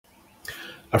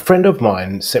A friend of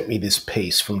mine sent me this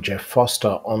piece from Jeff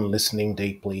Foster on listening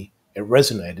deeply. It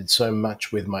resonated so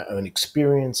much with my own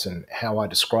experience and how I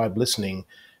describe listening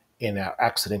in our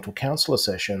accidental counselor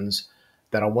sessions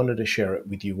that I wanted to share it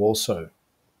with you also.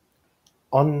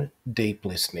 On deep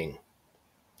listening,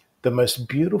 the most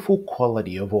beautiful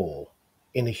quality of all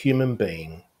in a human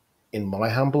being, in my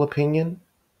humble opinion,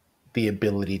 the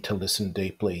ability to listen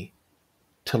deeply,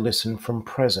 to listen from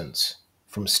presence,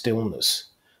 from stillness,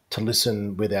 to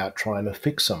listen without trying to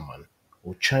fix someone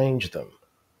or change them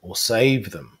or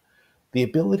save them. The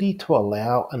ability to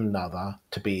allow another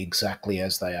to be exactly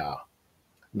as they are,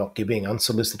 not giving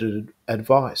unsolicited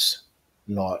advice,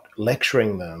 not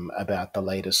lecturing them about the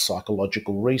latest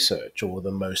psychological research or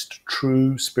the most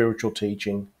true spiritual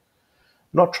teaching,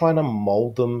 not trying to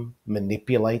mold them,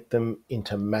 manipulate them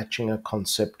into matching a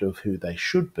concept of who they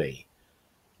should be,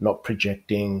 not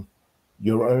projecting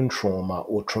your own trauma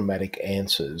or traumatic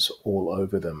answers all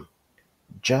over them.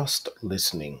 Just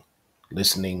listening,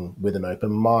 listening with an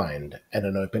open mind and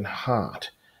an open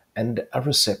heart and a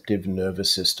receptive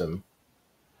nervous system,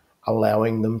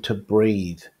 allowing them to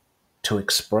breathe, to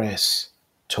express,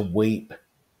 to weep,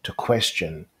 to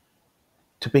question,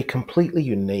 to be completely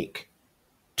unique,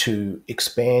 to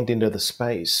expand into the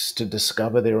space, to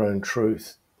discover their own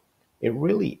truth. It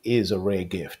really is a rare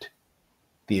gift.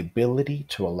 The ability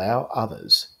to allow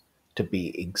others to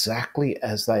be exactly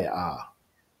as they are,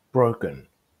 broken,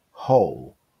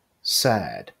 whole,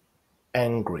 sad,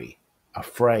 angry,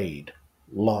 afraid,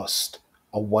 lost,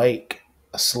 awake,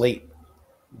 asleep,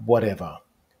 whatever.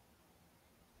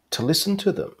 To listen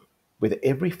to them with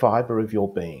every fiber of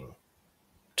your being,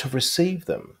 to receive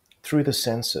them through the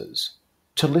senses,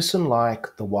 to listen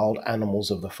like the wild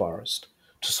animals of the forest,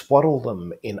 to swaddle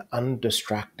them in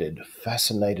undistracted,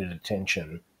 fascinated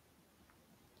attention,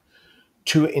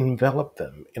 to envelop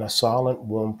them in a silent,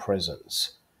 warm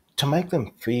presence, to make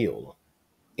them feel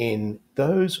in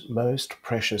those most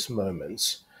precious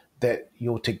moments that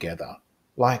you're together,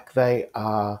 like they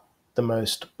are the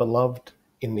most beloved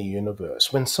in the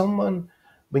universe.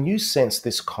 When you sense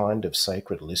this kind of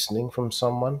sacred listening from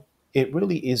someone, it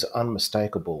really is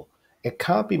unmistakable. It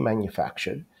can't be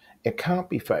manufactured, it can't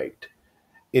be faked.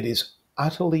 It is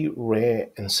utterly rare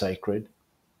and sacred.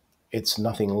 It's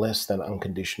nothing less than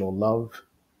unconditional love.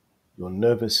 Your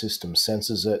nervous system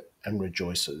senses it and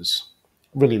rejoices.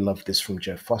 Really loved this from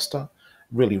Jeff Foster.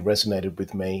 Really resonated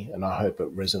with me, and I hope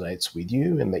it resonates with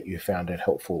you and that you found it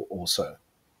helpful also.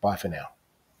 Bye for now.